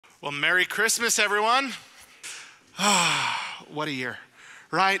Well, Merry Christmas, everyone. What a year,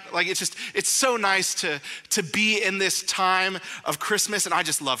 right? Like it's so nice to be in this time of Christmas, and I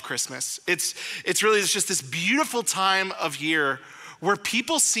just love Christmas. It's just this beautiful time of year where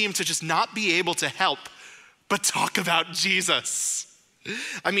people seem to just not be able to help but talk about Jesus.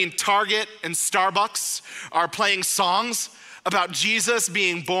 I mean, Target and Starbucks are playing songs about Jesus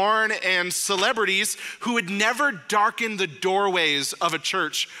being born, and celebrities who would never darken the doorways of a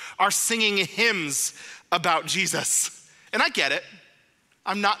church are singing hymns about Jesus. And I get it.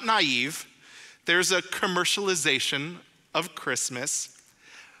 I'm not naive. There's a commercialization of Christmas,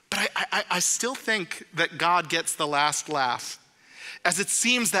 but I still think that God gets the last laugh, as it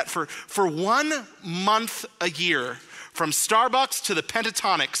seems that for 1 month a year, from Starbucks to the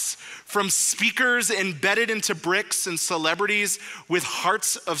Pentatonics, from speakers embedded into bricks and celebrities with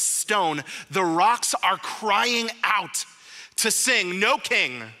hearts of stone, the rocks are crying out to sing, "No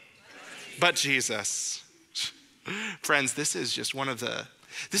king but Jesus." Friends, this is just one of the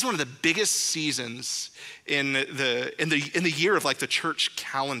biggest seasons in the year of like the church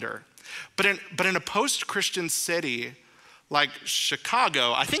calendar. But in a post-Christian city like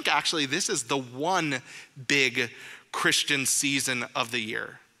Chicago, I think actually this is the one big Christian season of the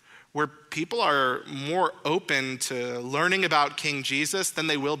year where people are more open to learning about King Jesus than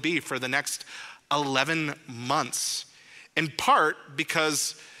they will be for the next 11 months, in part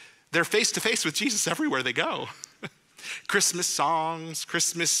because they're face to face with Jesus everywhere they go. Christmas songs,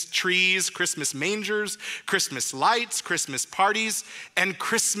 Christmas trees, Christmas mangers, Christmas lights, Christmas parties, and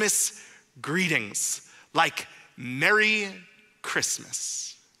Christmas greetings like Merry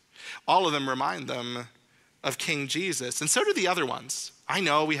Christmas. All of them remind them of King Jesus, and so do the other ones. I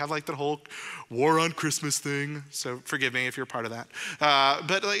know we have like the whole war on Christmas thing, so forgive me if you're part of that.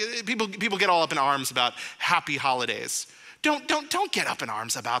 But like, people get all up in arms about happy holidays. Don't get up in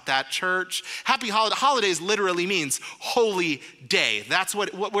arms about that, church. Happy holidays literally means holy day. That's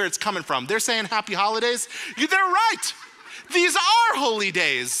where it's coming from. They're saying happy holidays. They're right. These are holy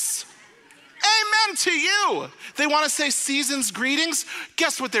days. Amen to you. They want to say season's greetings.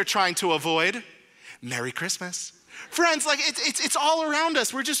 Guess what they're trying to avoid? Merry Christmas. Friends, like it's all around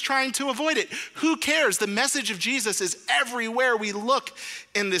us. We're just trying to avoid it. Who cares? The message of Jesus is everywhere we look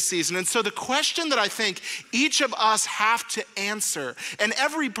in this season. And so the question that I think each of us have to answer, and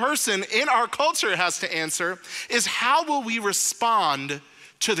every person in our culture has to answer, is how will we respond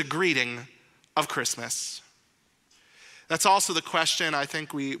to the greeting of Christmas? That's also the question I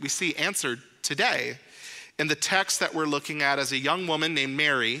think we see answered today in the text that we're looking at, as a young woman named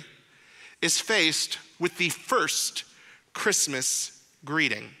Mary is faced with the first Christmas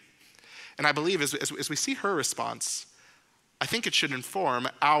greeting. And I believe as we see her response, I think it should inform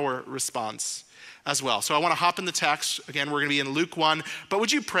our response as well. So I want to hop in the text. Again, we're going to be in Luke 1, but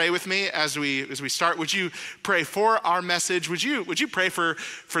would you pray with me as we start? Would you pray for our message? Would you pray for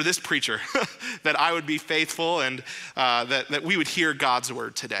this preacher that I would be faithful and that we would hear God's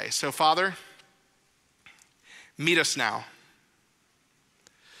word today? So Father, meet us now.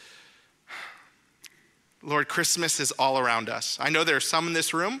 Lord, Christmas is all around us. I know there are some in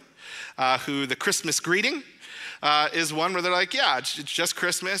this room who the Christmas greeting is one where they're like, yeah, it's just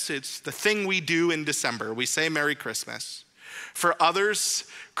Christmas. It's the thing we do in December. We say Merry Christmas. For others,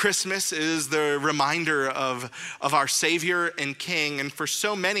 Christmas is the reminder of our Savior and King. And for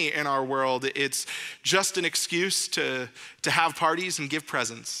so many in our world, it's just an excuse to have parties and give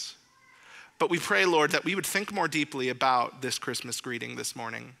presents. But we pray, Lord, that we would think more deeply about this Christmas greeting this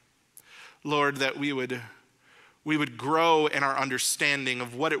morning. Lord, that we would grow in our understanding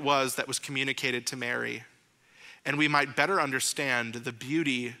of what it was that was communicated to Mary, and we might better understand the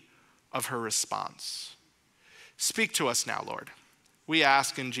beauty of her response. Speak to us now, Lord. We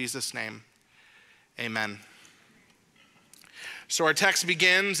ask in Jesus' name, amen. So our text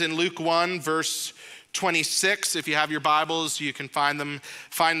begins in Luke 1, verse 26. If you have your Bibles, you can find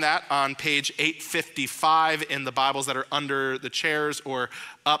that on page 855 in the Bibles that are under the chairs or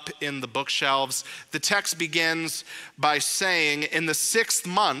up in the bookshelves. The text begins by saying, in the 6th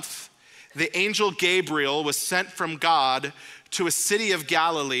month, the angel Gabriel was sent from God to a city of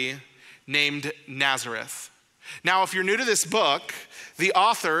Galilee named Nazareth. Now, if you're new to this book, the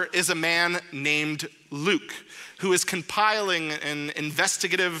author is a man named Luke, who is compiling an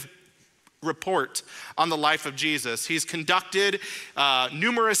investigative report on the life of Jesus. He's conducted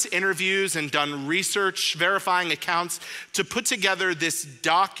numerous interviews and done research, verifying accounts to put together this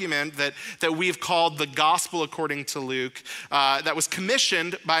document that we've called the Gospel according to Luke, that was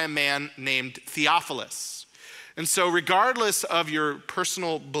commissioned by a man named Theophilus. And so regardless of your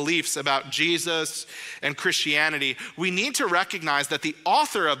personal beliefs about Jesus and Christianity, we need to recognize that the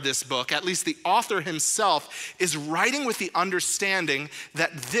author of this book, at least the author himself, is writing with the understanding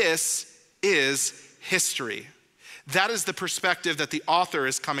that this is history. That is the perspective that the author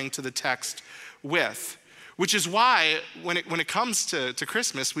is coming to the text with, which is why when it comes to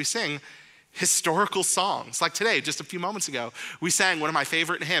Christmas, we sing historical songs. Like today, just a few moments ago, we sang one of my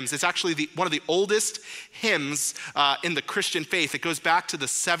favorite hymns. It's actually one of the oldest hymns in the Christian faith. It goes back to the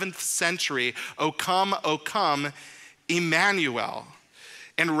 7th century. O come, Emmanuel,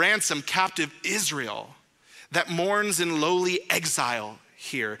 and ransom captive Israel that mourns in lowly exile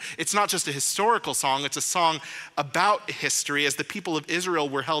here. It's not just a historical song, it's a song about history as the people of Israel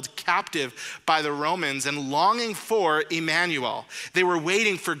were held captive by the Romans and longing for Emmanuel. They were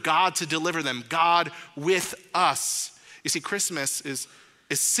waiting for God to deliver them, God with us. You see, Christmas is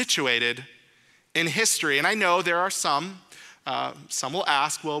situated in history. And I know there are some will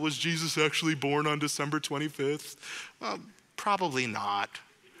ask, well, was Jesus actually born on December 25th? Well, probably not.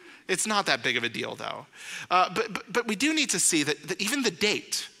 It's not that big of a deal, though. But we do need to see that even the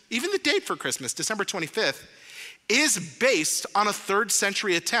date for Christmas, December 25th, is based on a 3rd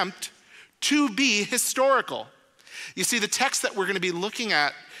century attempt to be historical. You see, the text that we're going to be looking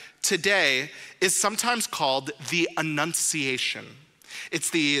at today is sometimes called the Annunciation.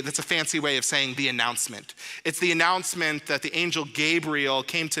 That's a fancy way of saying the announcement. It's the announcement that the angel Gabriel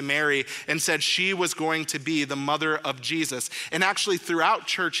came to Mary and said she was going to be the mother of Jesus. And actually throughout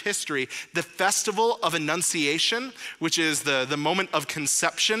church history, the festival of Annunciation, which is the moment of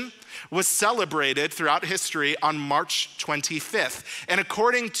conception, was celebrated throughout history on March 25th. And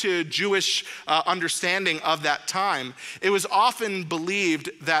according to Jewish understanding of that time, it was often believed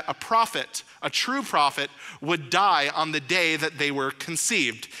that a true prophet, would die on the day that they were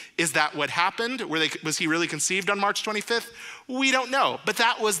conceived. Is that what happened? Was he really conceived on March 25th? We don't know, but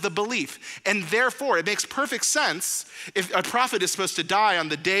that was the belief. And therefore, it makes perfect sense if a prophet is supposed to die on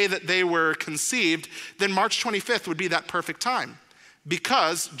the day that they were conceived, then March 25th would be that perfect time,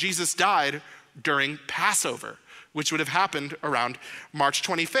 because Jesus died during Passover, which would have happened around March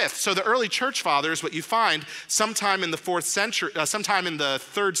 25th. So the early church fathers, what you find sometime in the 4th century, sometime in the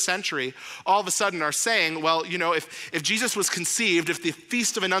 3rd century, all of a sudden are saying, well, if Jesus was conceived, if the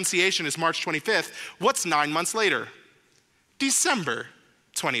Feast of Annunciation is March 25th, what's 9 months later? December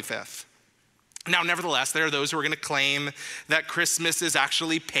 25th. Now, nevertheless, there are those who are going to claim that Christmas is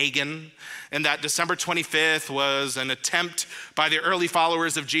actually pagan and that December 25th was an attempt by the early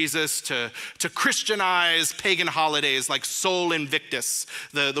followers of Jesus to Christianize pagan holidays like Sol Invictus,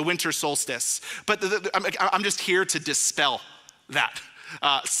 the winter solstice. But I'm just here to dispel that.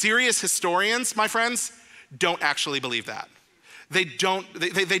 Serious historians, my friends, don't actually believe that. They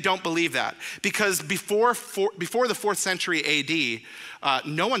don't believe that, because before the 4th century AD,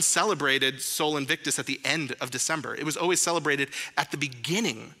 no one celebrated Sol Invictus at the end of December. It was always celebrated at the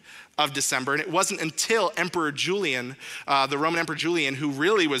beginning of December. And it wasn't until Emperor Julian, the Roman Emperor Julian, who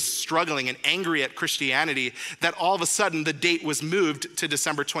really was struggling and angry at Christianity, that all of a sudden the date was moved to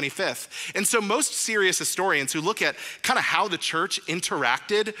December 25th. And so most serious historians who look at kind of how the church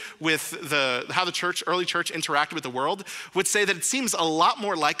interacted with early church interacted with the world would say that it seems a lot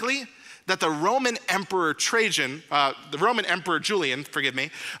more likely that the Roman Emperor Julian,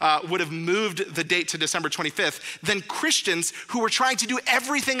 would have moved the date to December 25th than Christians who were trying to do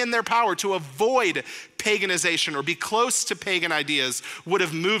everything in their power to avoid paganization or be close to pagan ideas would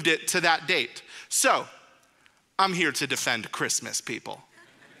have moved it to that date. So, I'm here to defend Christmas, people.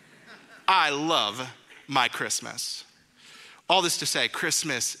 I love my Christmas. All this to say,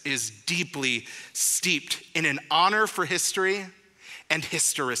 Christmas is deeply steeped in an honor for history and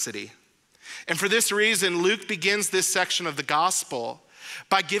historicity. And for this reason, Luke begins this section of the gospel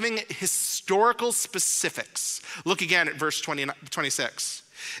by giving historical specifics. Look again at verse 26.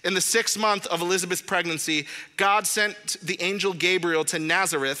 In the 6th month of Elizabeth's pregnancy, God sent the angel Gabriel to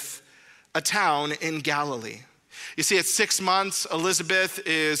Nazareth, a town in Galilee. You see, at 6 months, Elizabeth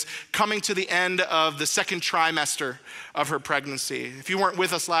is coming to the end of the 2nd trimester of her pregnancy. If you weren't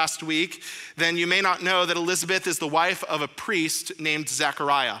with us last week, then you may not know that Elizabeth is the wife of a priest named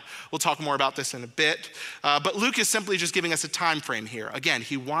Zechariah. We'll talk more about this in a bit. But Luke is simply just giving us a time frame here. Again,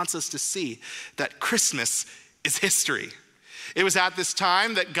 he wants us to see that Christmas is history. It was at this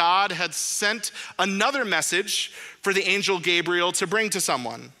time that God had sent another message for the angel Gabriel to bring to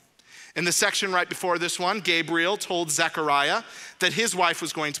someone. In the section right before this one, Gabriel told Zechariah that his wife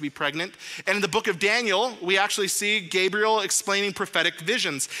was going to be pregnant. And in the book of Daniel, we actually see Gabriel explaining prophetic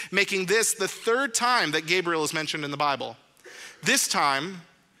visions, making this the 3rd time that Gabriel is mentioned in the Bible. This time,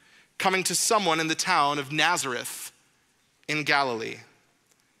 coming to someone in the town of Nazareth in Galilee.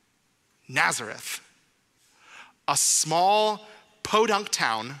 Nazareth, a small podunk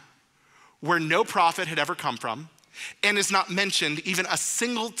town where no prophet had ever come from and is not mentioned even a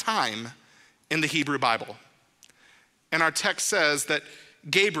single time in the Hebrew Bible. And our text says that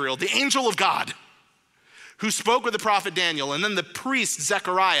Gabriel, the angel of God, who spoke with the prophet Daniel, and then the priest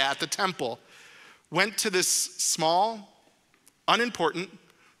Zechariah at the temple, went to this small, unimportant,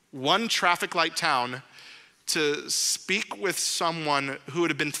 one traffic light town to speak with someone who would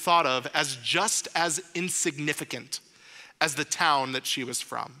have been thought of as just as insignificant as the town that she was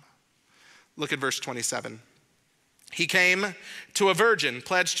from. Look at verse 27. He came to a virgin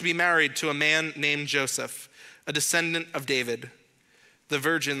pledged to be married to a man named Joseph, a descendant of David. The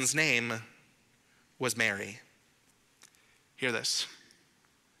virgin's name was Mary. Hear this.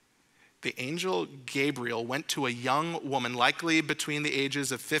 The angel Gabriel went to a young woman, likely between the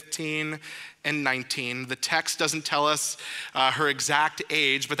ages of 15 and 19. The text doesn't tell us her exact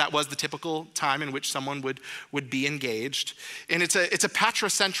age, but that was the typical time in which someone would be engaged. And it's a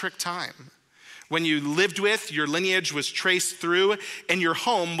patricentric time. When you lived with, your lineage was traced through, and your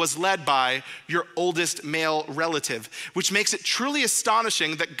home was led by your oldest male relative, which makes it truly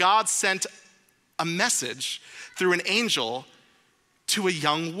astonishing that God sent a message through an angel to a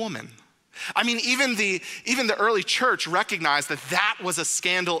young woman. I mean, even the early church recognized that was a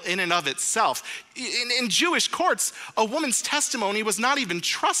scandal in and of itself. In Jewish courts, a woman's testimony was not even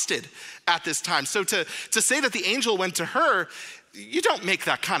trusted at this time. So to say that the angel went to her, you don't make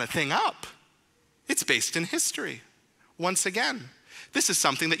that kind of thing up. It's based in history. Once again, this is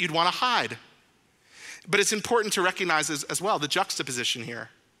something that you'd want to hide. But it's important to recognize as well the juxtaposition here.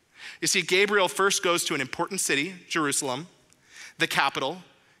 You see, Gabriel first goes to an important city, Jerusalem, the capital,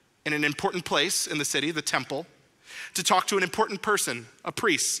 in an important place in the city, the temple, to talk to an important person, a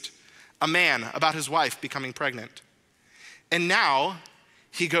priest, a man, about his wife becoming pregnant. And now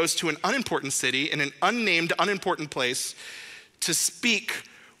he goes to an unimportant city in an unnamed, unimportant place to speak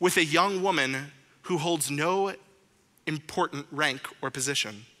with a young woman who holds no important rank or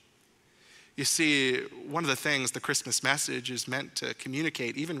position. You see, one of the things the Christmas message is meant to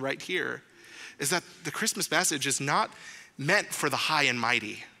communicate, even right here, is that the Christmas message is not meant for the high and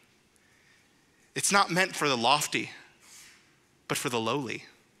mighty. It's not meant for the lofty, but for the lowly.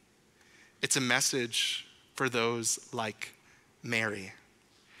 It's a message for those like Mary.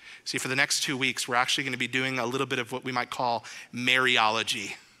 See, for the next 2 weeks, we're actually going to be doing a little bit of what we might call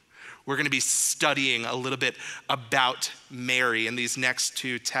Mariology. We're going to be studying a little bit about Mary in these next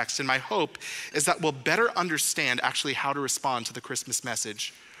two texts. And my hope is that we'll better understand actually how to respond to the Christmas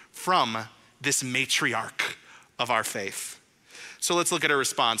message from this matriarch of our faith. So let's look at her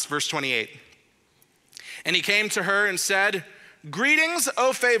response. Verse 28. And he came to her and said, "Greetings,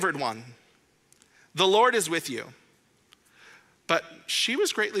 O favored one. The Lord is with you." But she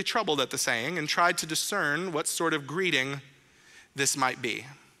was greatly troubled at the saying and tried to discern what sort of greeting this might be.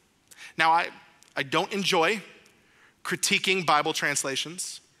 Now, I don't enjoy critiquing Bible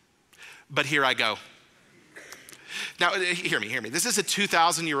translations, but here I go. Now, hear me. This is a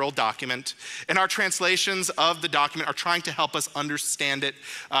 2,000-year-old document, and our translations of the document are trying to help us understand it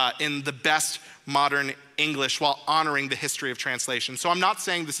in the best modern English while honoring the history of translation. So I'm not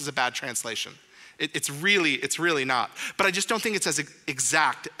saying this is a bad translation. It's really not. But I just don't think it's as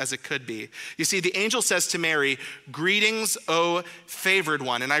exact as it could be. You see, the angel says to Mary, "Greetings, O favored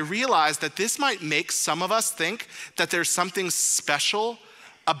one." And I realize that this might make some of us think that there's something special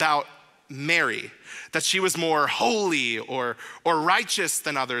about Mary, that she was more holy or righteous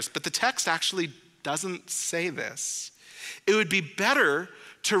than others. But the text actually doesn't say this. It would be better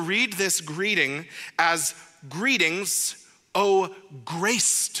to read this greeting as "Greetings, O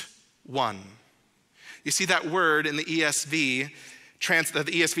graced one." You see, that word in the ESV,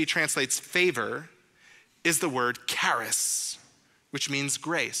 the ESV translates favor, is the word charis, which means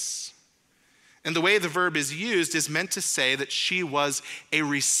grace. And the way the verb is used is meant to say that she was a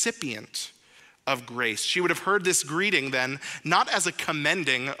recipient of grace. She would have heard this greeting then, not as a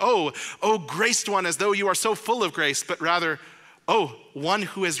commending, oh, graced one, as though you are so full of grace, but rather, oh, one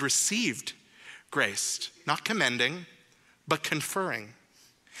who has received grace. Not commending, but conferring.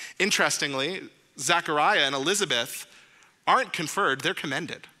 Interestingly, Zechariah and Elizabeth aren't conferred, they're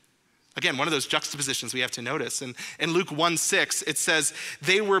commended. Again, one of those juxtapositions we have to notice. And in Luke 1:6, it says,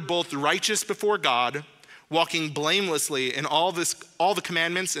 "They were both righteous before God, walking blamelessly in all the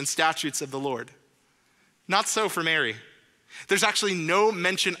commandments and statutes of the Lord." Not so for Mary. There's actually no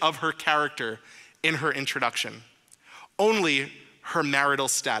mention of her character in her introduction, only her marital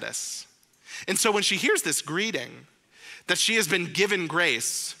status. And so when she hears this greeting, that she has been given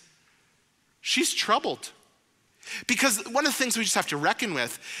grace, She's troubled. Because one of the things we just have to reckon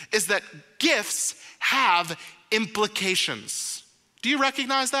with is that gifts have implications. Do you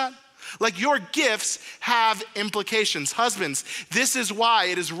recognize that? Like your gifts have implications. Husbands, this is why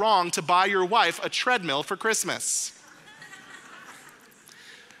it is wrong to buy your wife a treadmill for Christmas.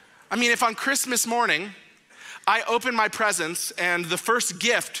 I mean, if on Christmas morning, I open my presents and the first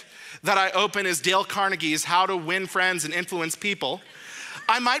gift that I open is Dale Carnegie's How to Win Friends and Influence People,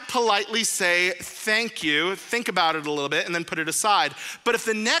 I might politely say, thank you, think about it a little bit, and then put it aside. But if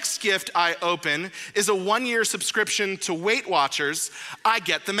the next gift I open is a 1-year subscription to Weight Watchers, I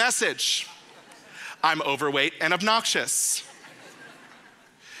get the message. I'm overweight and obnoxious.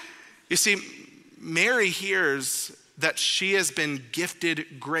 You see, Mary hears that she has been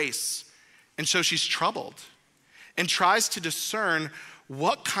gifted grace, and so she's troubled and tries to discern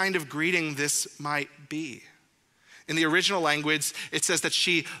what kind of greeting this might be. In the original language, it says that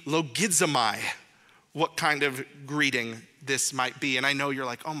she logizomai, what kind of greeting this might be. And I know you're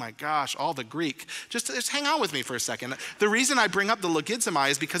like, oh my gosh, all the Greek. Just hang out with me for a second. The reason I bring up the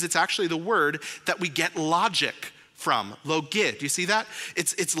logizomai is because it's actually the word that we get logic from, logid. Do you see that?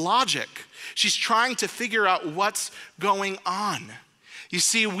 It's logic. She's trying to figure out what's going on. You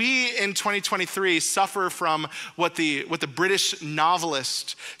see, we in 2023 suffer from what the British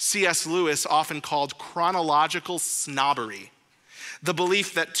novelist C.S. Lewis often called chronological snobbery. The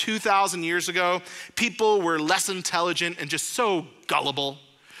belief that 2,000 years ago, people were less intelligent and just so gullible.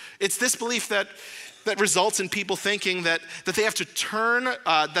 It's this belief that results in people thinking that they have to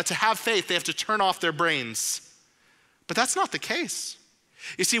that to have faith, they have to turn off their brains. But that's not the case.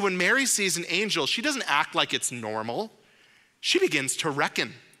 You see, when Mary sees an angel, she doesn't act like it's normal. She begins to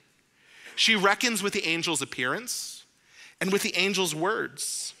reckon. She reckons with the angel's appearance and with the angel's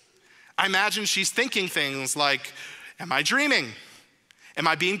words. I imagine she's thinking things like, am I dreaming? Am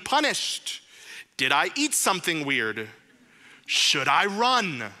I being punished? Did I eat something weird? Should I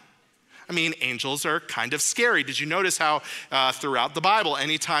run? I mean, angels are kind of scary. Did you notice how throughout the Bible,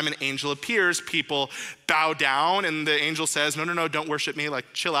 anytime an angel appears, people bow down and the angel says, no, don't worship me, like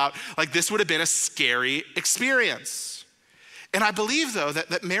chill out. Like this would have been a scary experience. And I believe, though,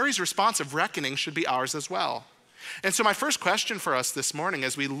 that Mary's response of reckoning should be ours as well. And so my first question for us this morning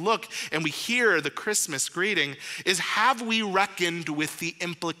as we look and we hear the Christmas greeting is, have we reckoned with the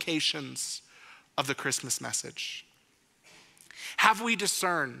implications of the Christmas message? Have we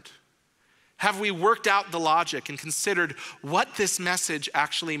discerned? Have we worked out the logic and considered what this message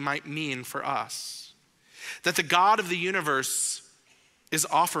actually might mean for us? That the God of the universe is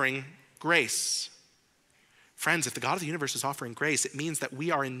offering grace. Friends, if the God of the universe is offering grace, it means that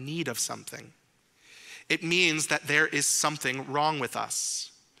we are in need of something. It means that there is something wrong with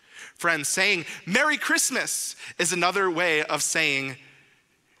us. Friends, saying Merry Christmas is another way of saying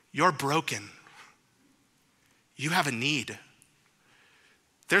you're broken. You have a need.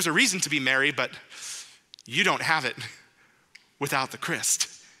 There's a reason to be merry, but you don't have it without the Christ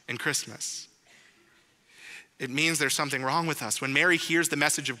in Christmas. It means there's something wrong with us. When Mary hears the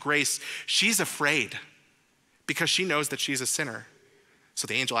message of grace, she's afraid, because she knows that she's a sinner. So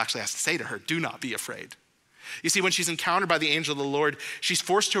the angel actually has to say to her, do not be afraid. You see, when she's encountered by the angel of the Lord, she's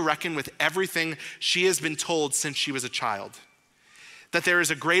forced to reckon with everything she has been told since she was a child. That there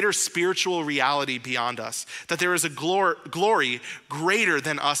is a greater spiritual reality beyond us. That there is a glory greater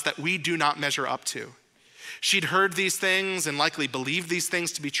than us that we do not measure up to. She'd heard these things and likely believed these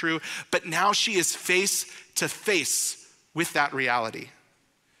things to be true, but now she is face to face with that reality.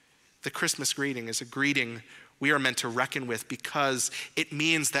 The Christmas greeting is a greeting we are meant to reckon with because it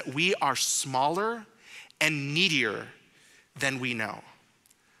means that we are smaller and needier than we know.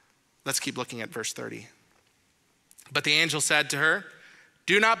 Let's keep looking at verse 30. But the angel said to her,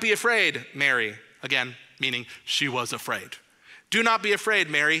 do not be afraid, Mary. Again, meaning she was afraid. Do not be afraid,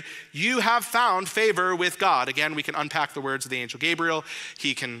 Mary. You have found favor with God. Again, we can unpack the words of the angel Gabriel.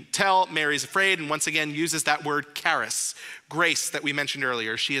 He can tell Mary's afraid, and once again uses that word charis, grace that we mentioned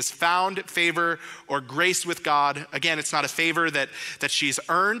earlier. She has found favor or grace with God. Again, it's not a favor that she's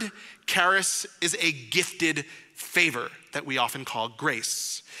earned. Charis is a gifted favor that we often call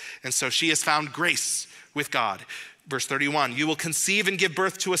grace. And so she has found grace with God. Verse 31, you will conceive and give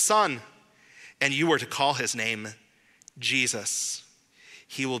birth to a son, and you are to call his name Jesus.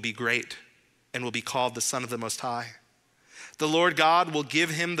 He will be great and will be called the Son of the Most High. The Lord God will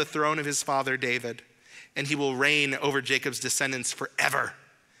give him the throne of his father David, and he will reign over Jacob's descendants forever.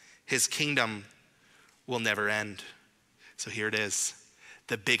 His kingdom will never end. So here it is,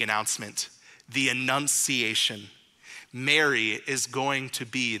 the big announcement, the Annunciation. Mary is going to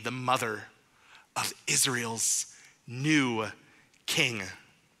be the mother of Israel's new king.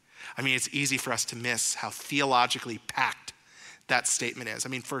 I mean, it's easy for us to miss how theologically packed that statement is. I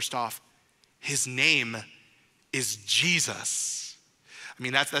mean, first off, his name is Jesus. I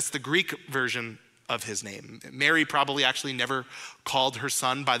mean, that's the Greek version of his name. Mary probably actually never called her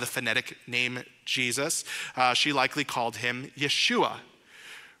son by the phonetic name Jesus. She likely called him Yeshua,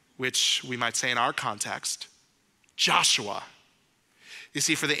 which we might say in our context, Joshua. You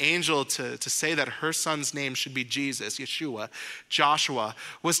see, for the angel to say that her son's name should be Jesus, Yeshua, Joshua,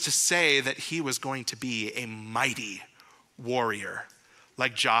 was to say that he was going to be a mighty warrior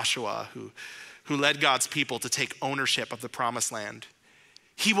like Joshua, who led God's people to take ownership of the promised land.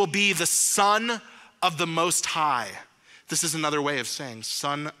 He will be the Son of the Most High. This is another way of saying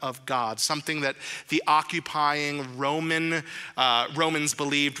Son of God, something that the occupying Romans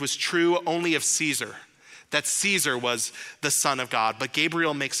believed was true only of Caesar, that Caesar was the Son of God. But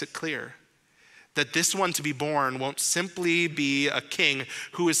Gabriel makes it clear that this one to be born won't simply be a king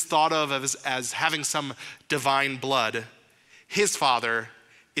who is thought of as having some divine blood. His father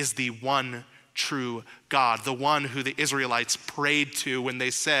is the one true God, the one who the Israelites prayed to when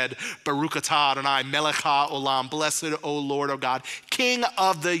they said, Baruch atah Adonai melech haolam, blessed O Lord, O God, King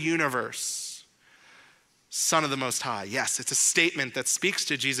of the universe, Son of the Most High. Yes, it's a statement that speaks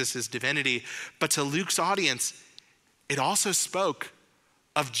to Jesus' divinity, but to Luke's audience, it also spoke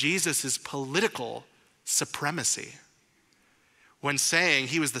of Jesus' political supremacy. When saying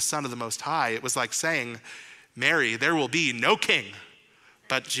he was the Son of the Most High, it was like saying, Mary, there will be no king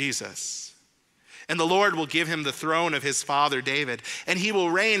but Jesus. And the Lord will give him the throne of his father David, and he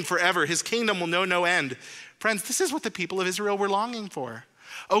will reign forever. His kingdom will know no end. Friends, this is what the people of Israel were longing for.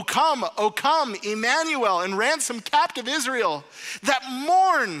 O come, Emmanuel, and ransom captive Israel that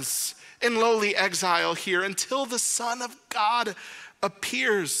mourns in lowly exile here until the Son of God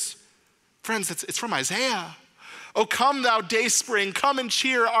appears. Friends, it's from Isaiah. O come, thou dayspring, come and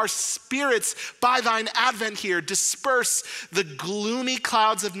cheer our spirits by thine advent here. Disperse the gloomy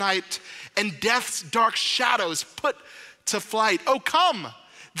clouds of night and death's dark shadows put to flight. O come,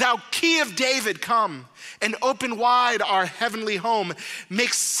 thou key of David, come and open wide our heavenly home.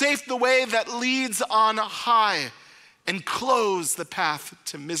 Make safe the way that leads on high and close the path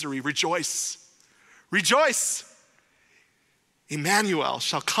to misery. Rejoice, rejoice. Emmanuel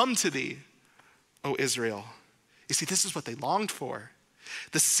shall come to thee, O Israel. You see, this is what they longed for.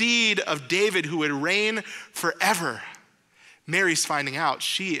 The seed of David who would reign forever. Mary's finding out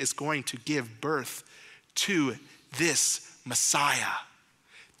she is going to give birth to this Messiah,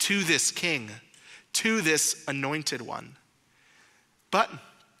 to this King, to this anointed one. But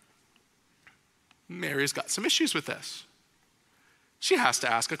Mary's got some issues with this. She has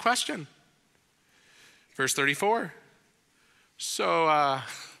to ask a question. Verse 34. So,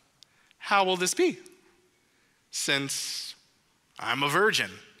 how will this be, since I'm a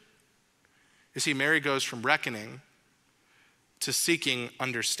virgin? You see, Mary goes from reckoning to seeking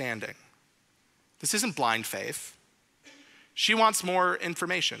understanding. This isn't blind faith. She wants more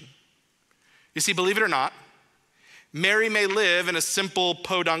information. You see, believe it or not, Mary may live in a simple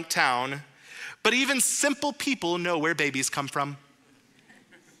podunk town, but even simple people know where babies come from.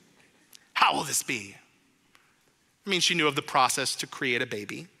 How will this be? I mean, she knew of the process to create a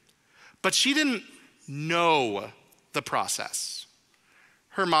baby, but she didn't know the process.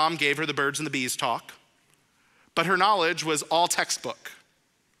 Her mom gave her the birds and the bees talk, but her knowledge was all textbook.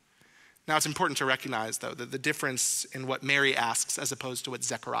 Now, it's important to recognize, though, that the difference in what Mary asks as opposed to what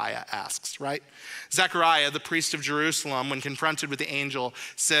Zechariah asks, right? Zechariah, the priest of Jerusalem, when confronted with the angel,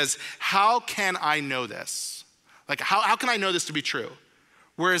 says, how can I know this? Like, how can I know this to be true?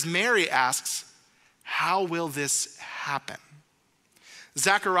 Whereas Mary asks, how will this happen?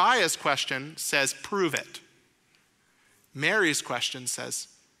 Zechariah's question says, prove it. Mary's question says,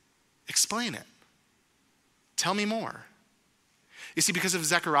 explain it. Tell me more. You see, because of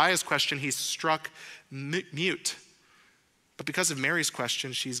Zechariah's question, he's struck mute. But because of Mary's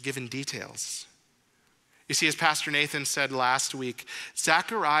question, she's given details. You see, as Pastor Nathan said last week,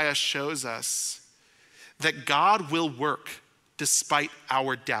 Zechariah shows us that God will work despite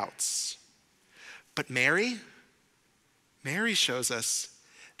our doubts. But Mary shows us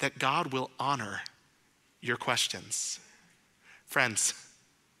that God will honor your questions. Friends,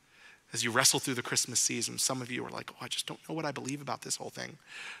 as you wrestle through the Christmas season, some of you are like, I just don't know what I believe about this whole thing.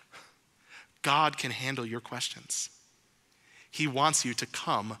 God can handle your questions. He wants you to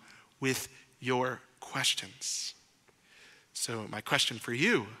come with your questions. So my question for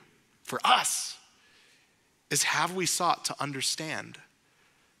you, for us, is have we sought to understand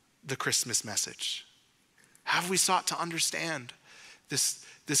the Christmas message? Have we sought to understand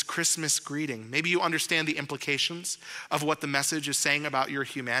this Christmas greeting. Maybe you understand the implications of what the message is saying about your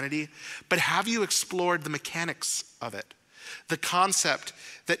humanity, but have you explored the mechanics of it? The concept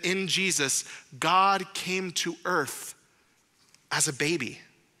that in Jesus, God came to earth as a baby.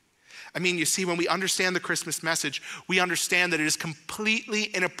 I mean, you see, when we understand the Christmas message, we understand that it is completely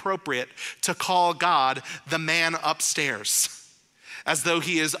inappropriate to call God the man upstairs, as though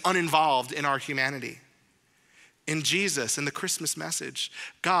he is uninvolved in our humanity. In Jesus, in the Christmas message,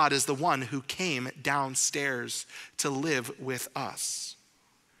 God is the one who came downstairs to live with us.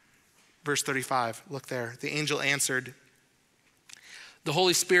 Verse 35, look there. The angel answered, "The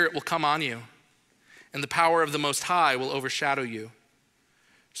Holy Spirit will come on you, and the power of the Most High will overshadow you.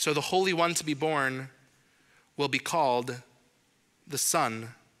 So the Holy One to be born will be called the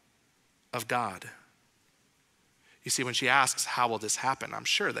Son of God." You see, when she asks, how will this happen? I'm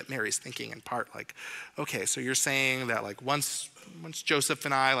sure that Mary's thinking in part like, okay, so you're saying that like once Joseph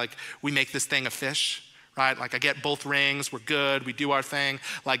and I, like we make this thing a fish, right? Like I get both rings, we're good, we do our thing.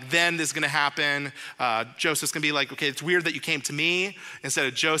 Like then this is gonna happen. Joseph's gonna be like, okay, it's weird that you came to me instead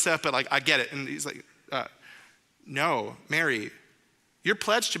of Joseph, but like I get it. And he's like, no, Mary, you're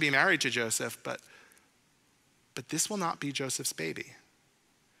pledged to be married to Joseph, but this will not be Joseph's baby.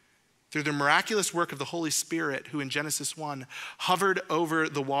 Through the miraculous work of the Holy Spirit, who in Genesis 1 hovered over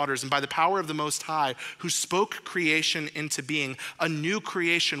the waters, and by the power of the Most High, who spoke creation into being, a new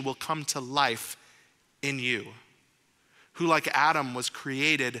creation will come to life in you, who like Adam was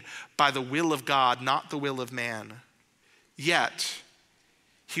created by the will of God, not the will of man. Yet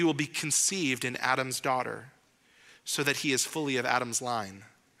he will be conceived in Adam's daughter, so that he is fully of Adam's line,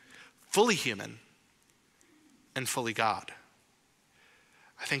 fully human and fully God.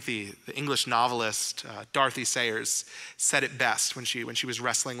 I think the English novelist Dorothy Sayers said it best when she was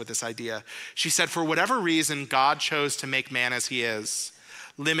wrestling with this idea. She said, for whatever reason God chose to make man as he is,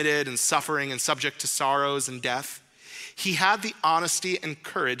 limited and suffering and subject to sorrows and death, he had the honesty and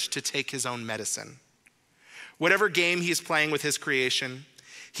courage to take his own medicine. Whatever game he is playing with his creation,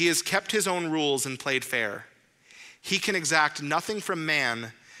 he has kept his own rules and played fair. He can exact nothing from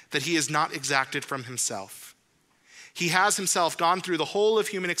man that he has not exacted from himself. He has himself gone through the whole of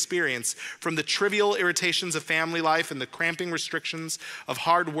human experience, from the trivial irritations of family life and the cramping restrictions of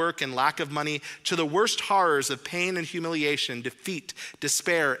hard work and lack of money, to the worst horrors of pain and humiliation, defeat,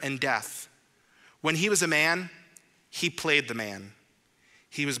 despair, and death. When he was a man, he played the man.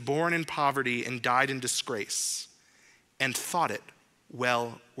 He was born in poverty and died in disgrace, and thought it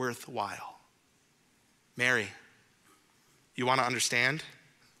well worthwhile. Mary, you want to understand?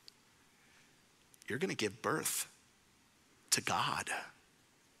 You're going to give birth to God.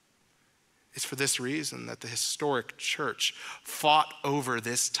 It's for this reason that the historic church fought over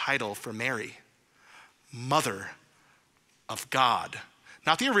this title for Mary, Mother of God.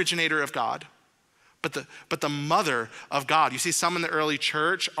 Not the originator of God, but the Mother of God. You see, some in the early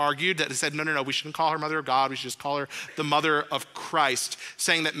church argued that they said, no, we shouldn't call her Mother of God, we should just call her the Mother of Christ,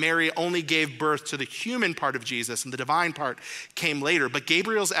 saying that Mary only gave birth to the human part of Jesus and the divine part came later. But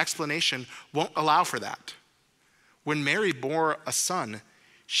Gabriel's explanation won't allow for that. When Mary bore a son,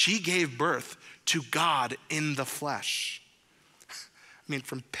 she gave birth to God in the flesh. I mean,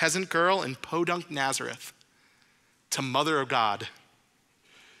 from peasant girl in podunk Nazareth to Mother of God,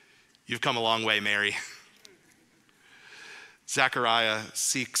 you've come a long way, Mary. Zechariah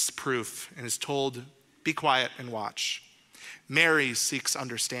seeks proof and is told, be quiet and watch. Mary seeks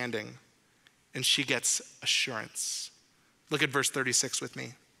understanding and she gets assurance. Look at verse 36 with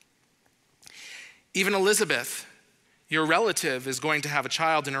me. Even Elizabeth, your relative, is going to have a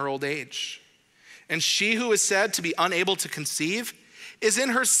child in her old age. And she who is said to be unable to conceive is in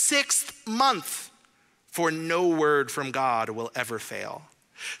her 6th month, for no word from God will ever fail.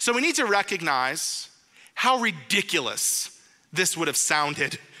 So we need to recognize how ridiculous this would have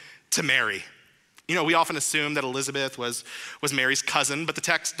sounded to Mary. You know, we often assume that Elizabeth was Mary's cousin, but the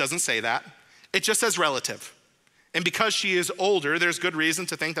text doesn't say that. It just says relative. And because she is older, there's good reason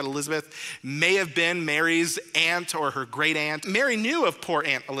to think that Elizabeth may have been Mary's aunt or her great aunt. Mary knew of poor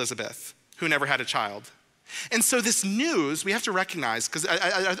Aunt Elizabeth, who never had a child. And so this news, we have to recognize, because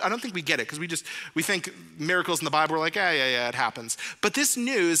I don't think we get it, because we think miracles in the Bible are like, yeah, it happens. But this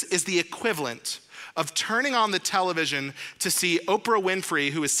news is the equivalent of turning on the television to see Oprah Winfrey,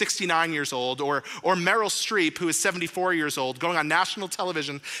 who is 69 years old, or Meryl Streep, who is 74 years old, going on national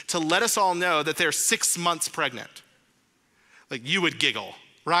television to let us all know that they're 6 months pregnant. Like, you would giggle,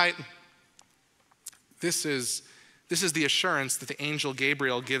 right? This is the assurance that the angel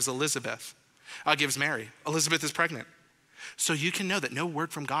Gabriel gives Mary. Elizabeth is pregnant. So you can know that no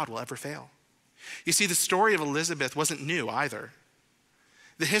word from God will ever fail. You see, the story of Elizabeth wasn't new either.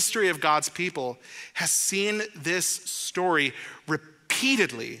 The history of God's people has seen this story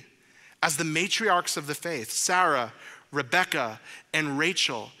repeatedly as the matriarchs of the faith, Sarah, Rebecca, and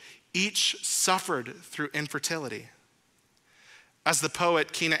Rachel, each suffered through infertility. As the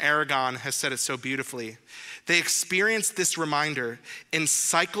poet Kina Aragon has said it so beautifully, they experienced this reminder in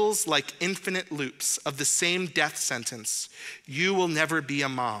cycles like infinite loops of the same death sentence. You will never be a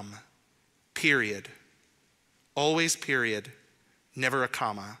mom, period. Always period, never a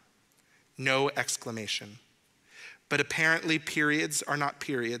comma, no exclamation. But apparently periods are not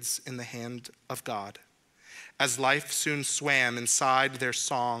periods in the hand of God. As life soon swam inside their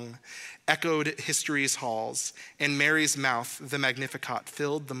song, echoed history's halls, and Mary's mouth, the Magnificat,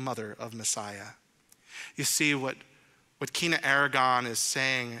 filled the mother of Messiah. You see, what Kina Aragon is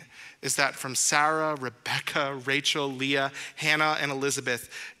saying is that from Sarah, Rebecca, Rachel, Leah, Hannah, and Elizabeth,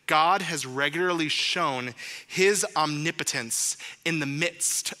 God has regularly shown his omnipotence in the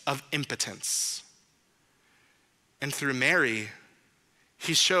midst of impotence. And through Mary,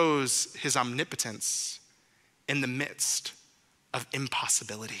 he shows his omnipotence in the midst of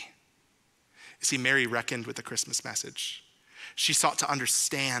impossibility. You see, Mary reckoned with the Christmas message. She sought to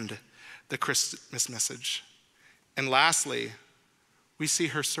understand the Christmas message. And lastly, we see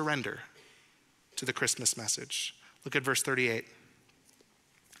her surrender to the Christmas message. Look at verse 38.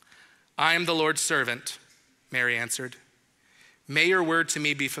 I am the Lord's servant, Mary answered. May your word to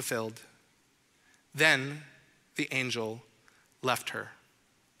me be fulfilled. Then the angel left her.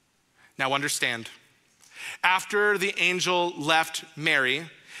 Now understand, after the angel left Mary,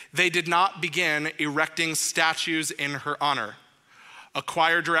 they did not begin erecting statues in her honor. A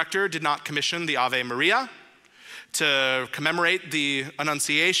choir director did not commission the Ave Maria to commemorate the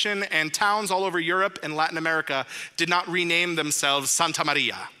Annunciation, and towns all over Europe and Latin America did not rename themselves Santa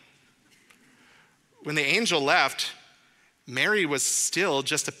Maria. When the angel left, Mary was still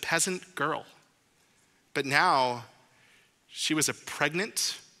just a peasant girl. But now, she was a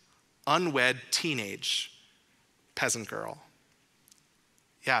pregnant, unwed teenage peasant girl.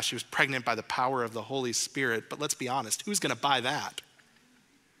 Yeah, she was pregnant by the power of the Holy Spirit, but let's be honest, who's gonna buy that?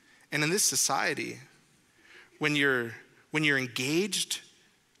 And in this society, when you're engaged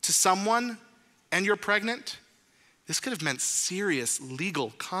to someone and you're pregnant, this could have meant serious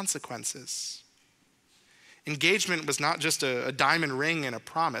legal consequences. Engagement was not just a diamond ring and a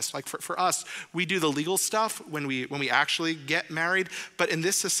promise. Like for us, we do the legal stuff when we actually get married, but in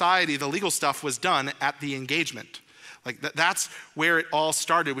this society, the legal stuff was done at the engagement. Like that's where it all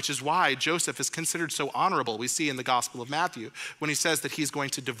started, which is why Joseph is considered so honorable. We see in the Gospel of Matthew when he says that he's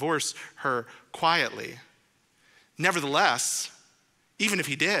going to divorce her quietly. Nevertheless, even if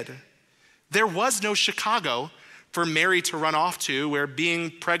he did, there was no Chicago for Mary to run off to where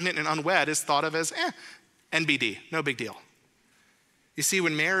being pregnant and unwed is thought of as NBD, no big deal. You see,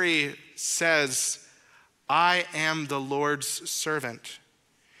 when Mary says, I am the Lord's servant,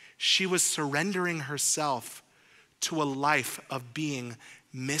 she was surrendering herself to a life of being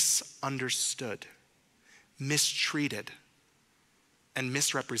misunderstood, mistreated, and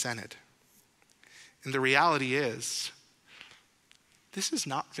misrepresented. And the reality is, this is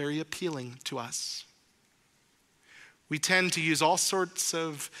not very appealing to us. We tend to use all sorts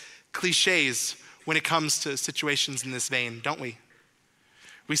of cliches when it comes to situations in this vein, don't we?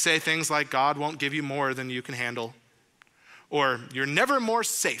 We say things like, God won't give you more than you can handle, or you're never more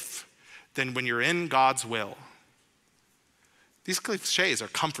safe than when you're in God's will. These cliches are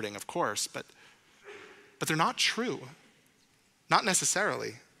comforting, of course, but they're not true, not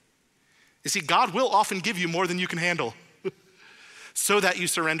necessarily. You see, God will often give you more than you can handle so that you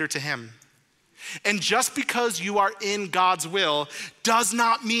surrender to him. And just because you are in God's will does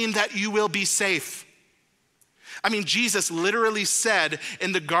not mean that you will be safe. I mean, Jesus literally said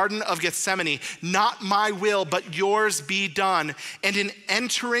in the Garden of Gethsemane, not my will, but yours be done. And in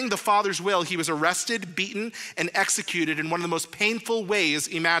entering the Father's will, he was arrested, beaten, and executed in one of the most painful ways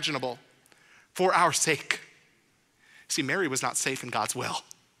imaginable for our sake. See, Mary was not safe in God's will.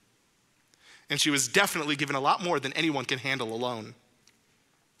 And she was definitely given a lot more than anyone can handle alone.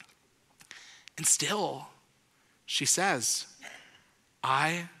 And still, she says,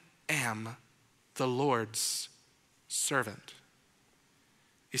 I am the Lord's servant.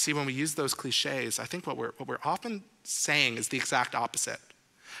 You see, when we use those cliches, I think what we're often saying is the exact opposite.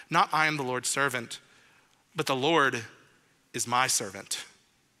 Not I am the Lord's servant, but the Lord is my servant.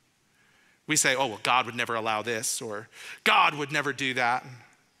 We say, oh, well, God would never allow this, or God would never do that.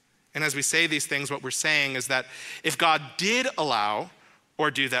 And as we say these things, what we're saying is that if God did allow or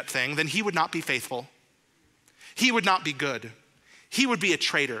do that thing, then he would not be faithful. He would not be good. He would be a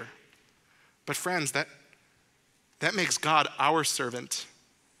traitor. But friends, that makes God our servant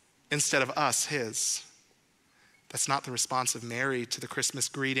instead of us his. That's not the response of Mary to the Christmas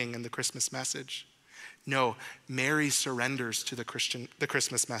greeting and the Christmas message. No, Mary surrenders to the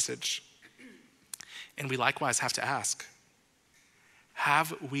Christmas message. And we likewise have to ask,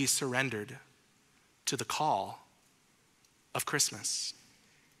 have we surrendered to the call of Christmas?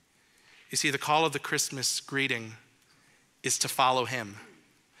 You see, the call of the Christmas greeting is to follow him,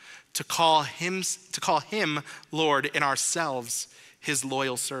 to call him Lord and ourselves his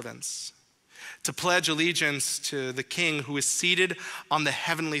loyal servants, to pledge allegiance to the King who is seated on the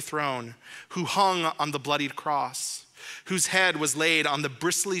heavenly throne, who hung on the bloodied cross, whose head was laid on the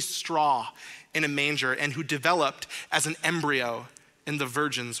bristly straw in a manger, and who developed as an embryo in the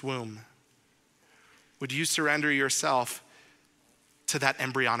virgin's womb. Would you surrender yourself to that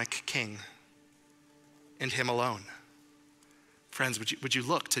embryonic King and him alone? Friends, would you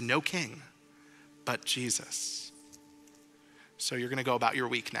look to no king but Jesus? So you're going to go about your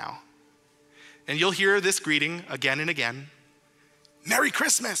week now. And you'll hear this greeting again and again. Merry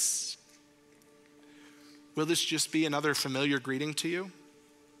Christmas! Will this just be another familiar greeting to you?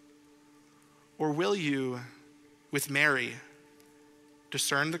 Or will you, with Mary,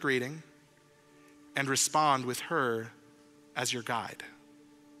 discern the greeting and respond with her as your guide?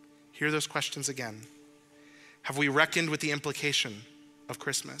 Hear those questions again. Have we reckoned with the implication of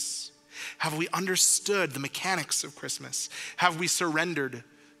Christmas? Have we understood the mechanics of Christmas? Have we surrendered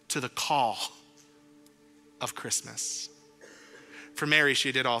to the call of Christmas? For Mary,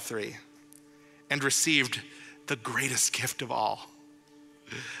 she did all three and received the greatest gift of all,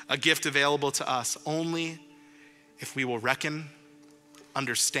 a gift available to us only if we will reckon,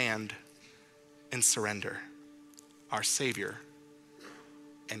 understand, and surrender our Savior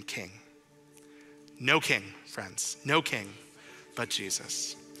and King. No king, friends, no king but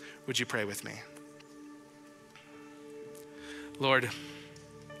Jesus. Would you pray with me? Lord,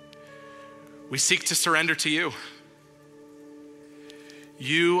 we seek to surrender to you.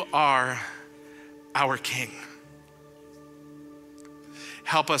 You are our King.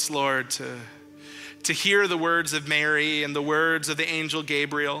 Help us, Lord, to hear the words of Mary and the words of the angel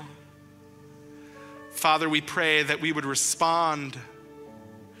Gabriel. Father, we pray that we would respond.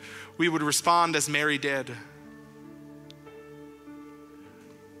 We would respond as Mary did,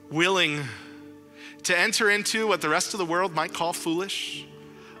 willing to enter into what the rest of the world might call foolish,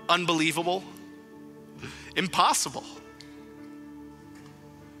 unbelievable, impossible.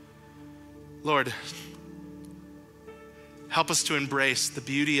 Lord, help us to embrace the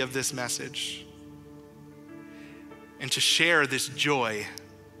beauty of this message and to share this joy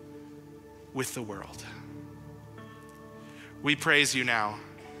with the world. We praise you now,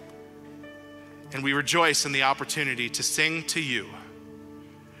 and we rejoice in the opportunity to sing to you,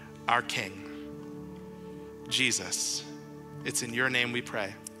 our King, Jesus. It's in your name we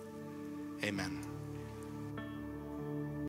pray. Amen.